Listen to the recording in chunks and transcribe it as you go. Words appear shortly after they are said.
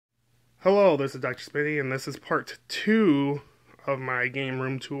Hello, this is Dr. Smitty, and this is part 2 of my game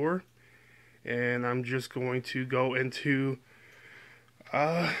room tour. And I'm just going to go into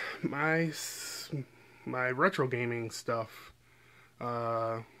uh, my my retro gaming stuff.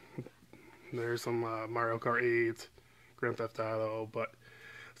 Uh, there's some Mario Kart 8, Grand Theft Auto, but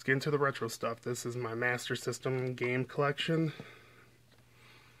let's get into the retro stuff. This is my Master System game collection.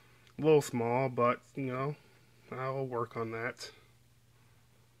 A little small, but I'll work on that.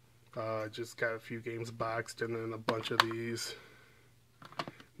 Just got a few games boxed and then a bunch of these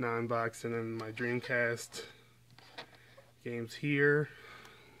non-boxed, and then my Dreamcast games here.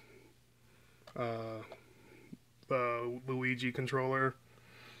 The Luigi controller,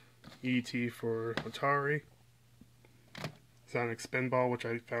 E.T. for Atari, Sonic Spinball, which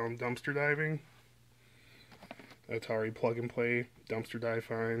I found dumpster diving, Atari Plug and Play, dumpster dive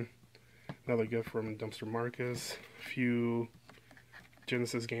fine, another gift from Dumpster Marcus, a few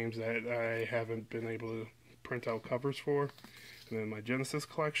Genesis games that I haven't been able to print out covers for, and then my Genesis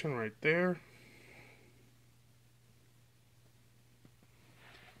collection right there.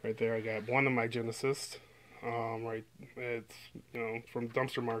 Right there, I got one of my Genesis. Right, it's from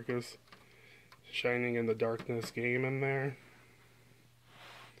Dumpster Marcus, Shining in the Darkness game in there.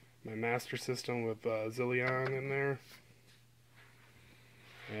 My Master System with Zillion in there.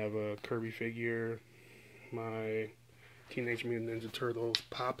 I have a Kirby figure. My Teenage Mutant Ninja Turtles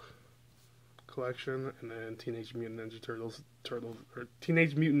Pop collection, and then Teenage Mutant Ninja Turtles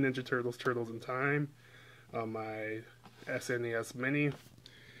Turtles in Time, my SNES Mini,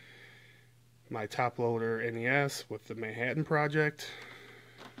 my top loader NES with the Manhattan Project,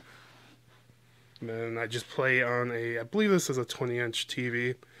 and then I just play on I believe this is a 20-inch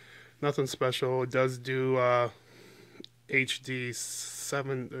TV, nothing special. It does do HD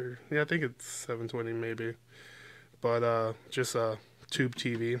 7, or yeah, I think it's 720 maybe. But just a tube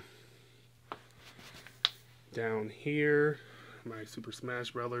TV. Down here, my Super Smash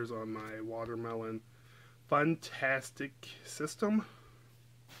Brothers on my Watermelon Funtastic system.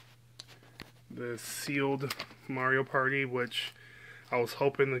 The sealed Mario Party, which I was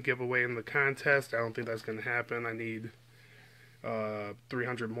hoping to give away in the contest. I don't think that's going to happen. I need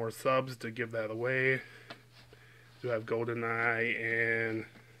 300 more subs to give that away. Do have GoldenEye and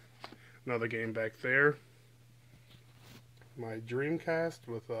another game back there. My Dreamcast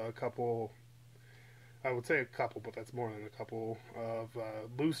with a couple, I would say a couple, but that's more than a couple of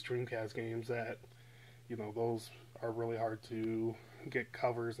loose Dreamcast games that, those are really hard to get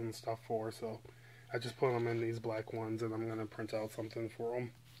covers and stuff for, so I just put them in these black ones, and I'm going to print out something for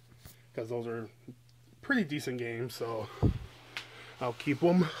them, because those are pretty decent games, so I'll keep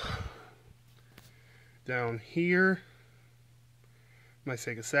them. Down here, my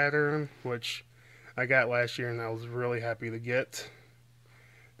Sega Saturn, which I got last year, and I was really happy to get,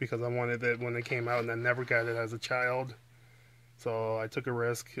 because I wanted it when it came out, and I never got it as a child. So I took a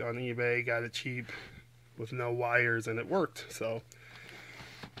risk on eBay, got it cheap with no wires, and it worked. So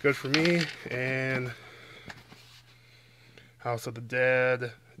good for me. And House of the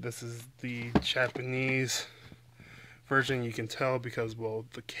Dead. This is the Japanese version. You can tell because, well,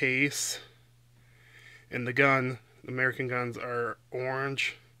 the case and the gun, American guns are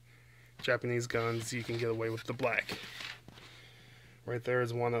orange. Japanese guns, you can get away with the black. Right there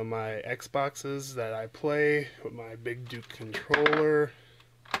is one of my Xboxes that I play with my Big Duke controller.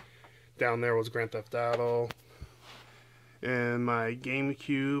 Down there was Grand Theft Auto. And my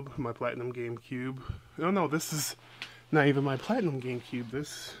GameCube, my Platinum GameCube. Oh no, this is not even my Platinum GameCube.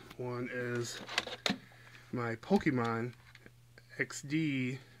 This one is my Pokemon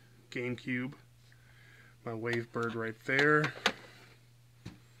XD GameCube. My Wavebird right there.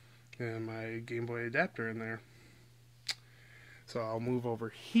 And my Game Boy adapter in there. So I'll move over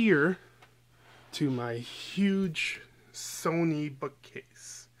here to my huge Sony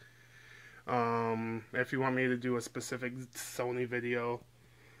bookcase. If you want me to do a specific Sony video,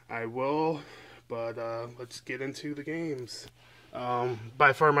 I will, but let's get into the games.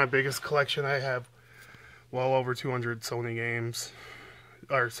 By far my biggest collection. I have well over 200 Sony games,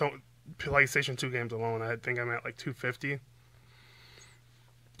 or PlayStation 2 games alone. I think I'm at like 250.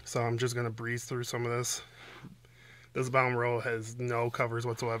 So I'm just going to breeze through some of this. This bottom row has no covers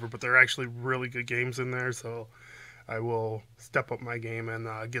whatsoever, but there are actually really good games in there, so I will step up my game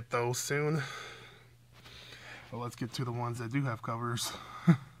and get those soon. But let's get to the ones that do have covers.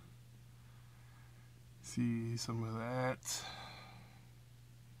 See some of that.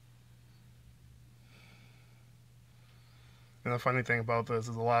 And the funny thing about this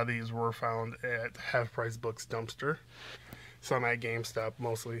is a lot of these were found at Half Price Books dumpster. Some at GameStop,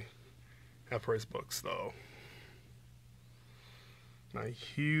 mostly Half Price Books though. My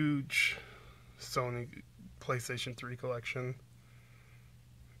huge Sony PlayStation 3 collection.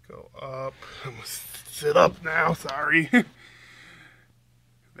 Go up. I'm gonna sit up now, sorry.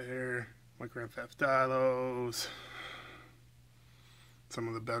 There, my Grand Theft Autos. Some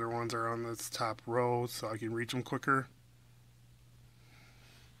of the better ones are on this top row so I can reach them quicker.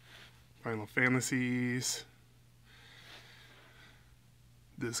 Final Fantasies.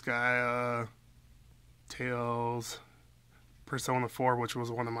 Disgaea. Tales. Persona 4, which was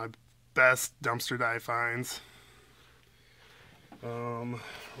one of my best dumpster dive finds.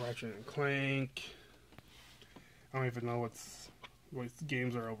 Ratchet and Clank. I don't even know what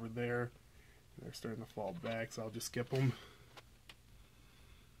games are over there. They're starting to fall back, so I'll just skip them.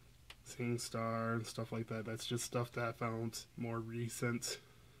 SingStar and stuff like that. That's just stuff that I found more recent.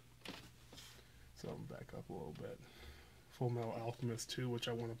 So I'm back up a little bit. Full Metal Alchemist 2, which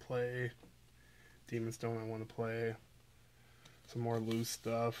I want to play. Demon's Stone I want to play. Some more loose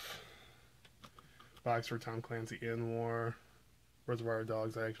stuff. Box for Tom Clancy in War. Reservoir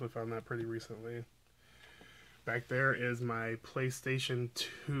Dogs, I actually found that pretty recently. Back there is my PlayStation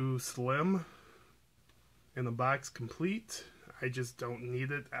 2 Slim. In the box complete. I just don't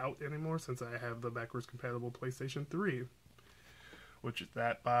need it out anymore since I have the backwards compatible PlayStation 3. Which is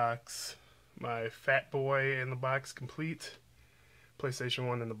that box. My Fat Boy in the box complete. PlayStation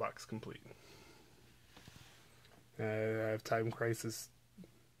 1 in the box complete. I have Time Crisis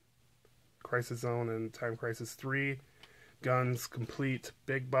Zone and Time Crisis 3. Guns complete.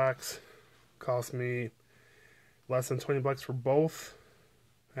 Big box. Cost me less than $20 for both.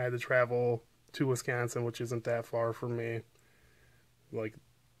 I had to travel to Wisconsin, which isn't that far from me. Like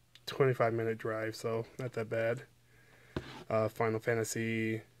 25-minute drive, so not that bad. Final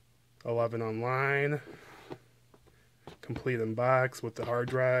Fantasy 11 Online. Complete in box with the hard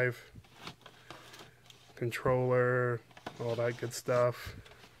drive. Controller. All that good stuff.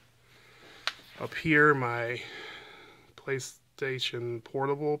 Up here, my PlayStation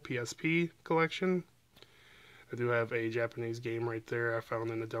Portable PSP collection. I do have a Japanese game right there I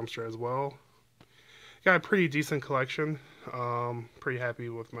found in the dumpster as well. Got a pretty decent collection. Pretty happy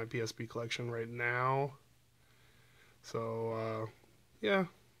with my PSP collection right now. So, yeah,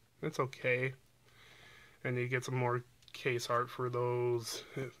 it's okay. I need to get some more case art for those.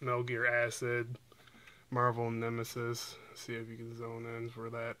 Metal Gear Acid, Marvel Nemesis. See if you can zone in for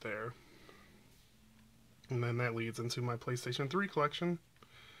that there. And then that leads into my PlayStation 3 collection.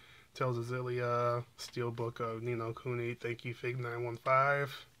 Tales of Xillia, Steelbook of Ni no Kuni, Thank You Fig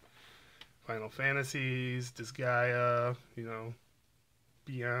 915, Final Fantasies, Disgaea, you know,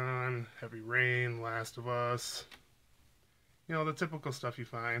 Beyond, Heavy Rain, Last of Us. You know, the typical stuff you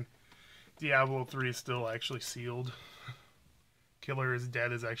find. Diablo 3 is still actually sealed. Killer is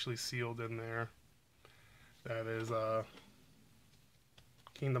Dead is actually sealed in there. That is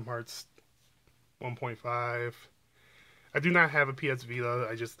Kingdom Hearts 1.5. I do not have a PS Vita.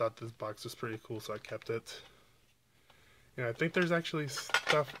 I just thought this box was pretty cool, so I kept it. Yeah, I think there's actually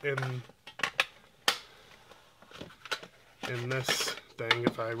stuff in this thing,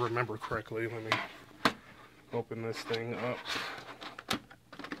 if I remember correctly. Let me open this thing up.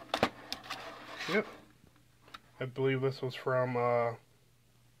 Yep. I believe this was from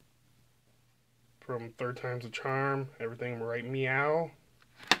Third Time's a Charm. Everything Right Meow.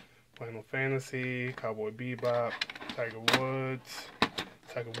 Final Fantasy, Cowboy Bebop, Tiger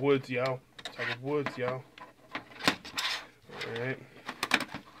Woods, yo. Alright.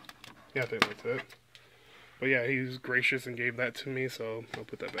 Yeah, I think that's it. But yeah, he was gracious and gave that to me, so I'll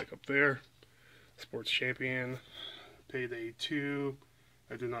put that back up there. Sports Champion, Payday 2.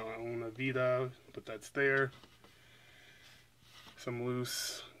 I do not own a Vita, but that's there. Some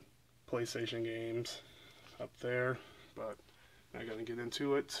loose PlayStation games up there, but not gonna get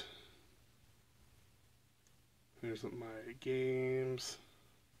into it. Here's my games.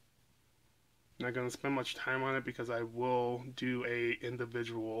 Not going to spend much time on it because I will do a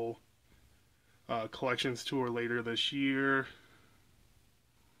individual collections tour later this year.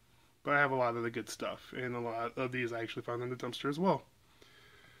 But I have a lot of the good stuff, and a lot of these I actually found in the dumpster as well.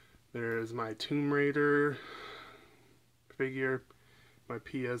 There's my Tomb Raider figure, my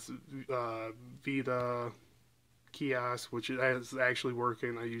PS Vita kiosk, which is actually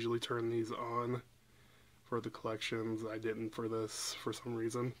working. I usually turn these on for the collections. I didn't for this for some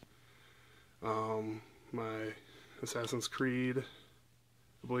reason. My Assassin's Creed.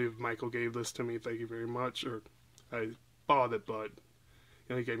 I believe Michael gave this to me. Thank you very much. Or I bought it, but you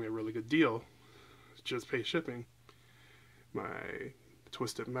know, he gave me a really good deal. Just pay shipping. My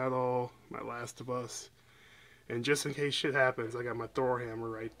Twisted Metal, my Last of Us, and just in case shit happens, I got my Thor hammer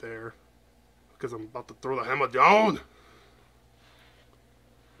right there because I'm about to throw the hammer down.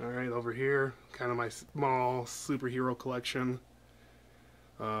 Alright, over here, kind of my small superhero collection.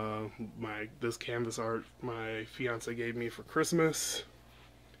 This canvas art my fiance gave me for Christmas.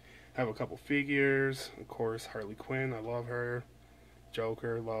 I have a couple figures. Of course, Harley Quinn, I love her.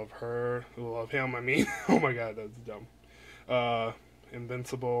 Joker, love her. Love him, I mean. Oh my god, that's dumb.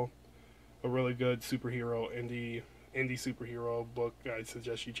 Invincible, a really good superhero, indie superhero book. I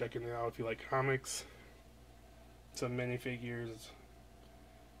suggest you checking it out if you like comics. Some minifigures.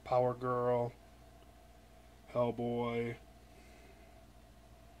 Power Girl, Hellboy,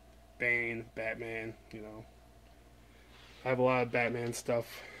 Bane, Batman, you know. I have a lot of Batman stuff.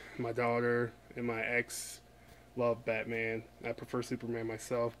 My daughter and my ex love Batman. I prefer Superman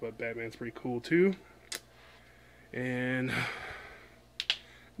myself, but Batman's pretty cool too. And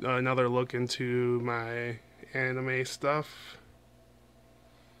another look into my anime stuff.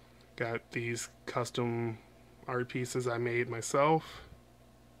 Got these custom art pieces I made myself.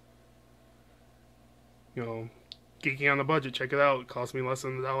 You know, geeking on the budget, check it out. It cost me less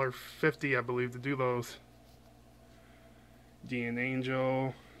than $1.50, I believe, to do those. D and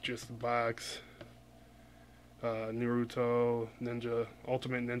Angel, just a box. Naruto,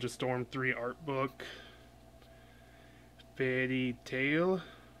 Ultimate Ninja Storm 3 art book. Fairy Tail.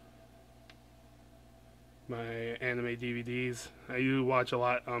 My anime DVDs. I do watch a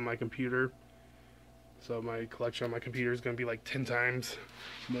lot on my computer, so my collection on my computer is going to be like 10 times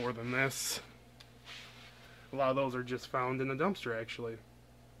more than this. A lot of those are just found in the dumpster, actually.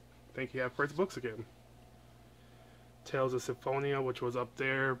 Thank you, Half Price Books again. Tales of Symphonia, which was up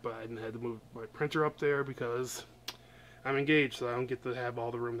there, but I had to move my printer up there because I'm engaged, so I don't get to have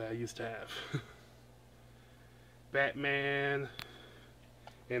all the room that I used to have. Batman.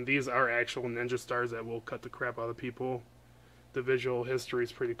 And these are actual ninja stars that will cut the crap out of people. The visual history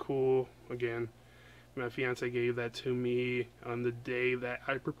is pretty cool. Again, my fiance gave that to me on the day that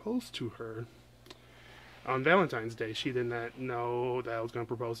I proposed to her. On Valentine's Day, she did not know that I was going to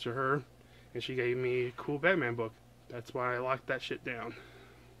propose to her, and she gave me a cool Batman book. That's why I locked that shit down.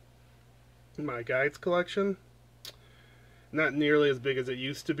 My guides collection, not nearly as big as it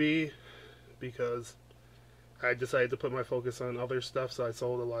used to be, because I decided to put my focus on other stuff, so I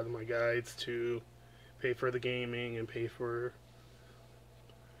sold a lot of my guides to pay for the gaming and pay for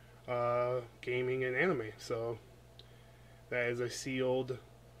gaming and anime. So that is a sealed,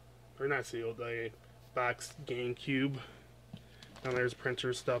 or not sealed, a boxed GameCube. Now there's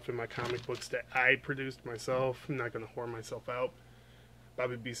printer stuff in my comic books that I produced myself. I'm not going to whore myself out.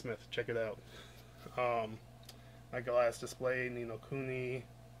 Bobby B. Smith, check it out. My glass display, Ni no Kuni,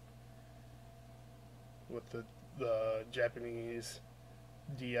 with the Japanese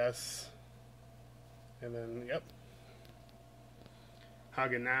DS. And then, yep.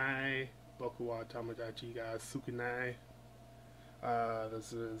 Haganai, Boku wa Tomodachi ga Sukunai.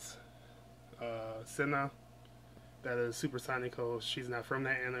 This is Senna. That is Supersonico. She's not from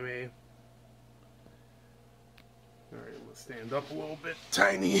that anime. Alright, let's stand up a little bit.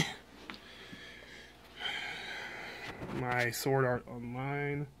 Tiny. My Sword Art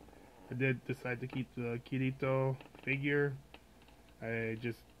Online. I did decide to keep the Kirito figure.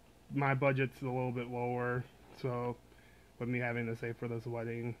 My budget's a little bit lower, so with me having to save for this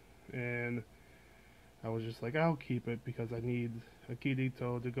wedding, and I was just like, I'll keep it because I need a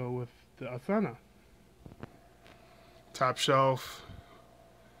Kirito to go with the Asana. Top shelf,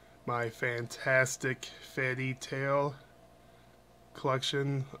 my fantastic Fairy Tail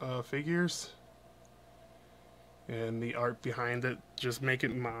collection of figures, and the art behind it, just make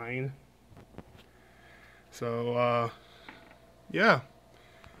it mine. So yeah,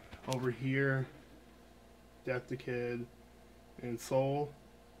 over here, Death the Kid and Soul,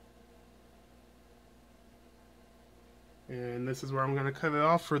 and this is where I'm gonna cut it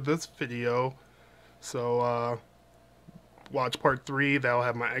off for this video. So watch part 3. That'll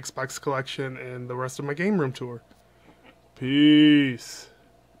have my Xbox collection and the rest of my game room tour. Peace.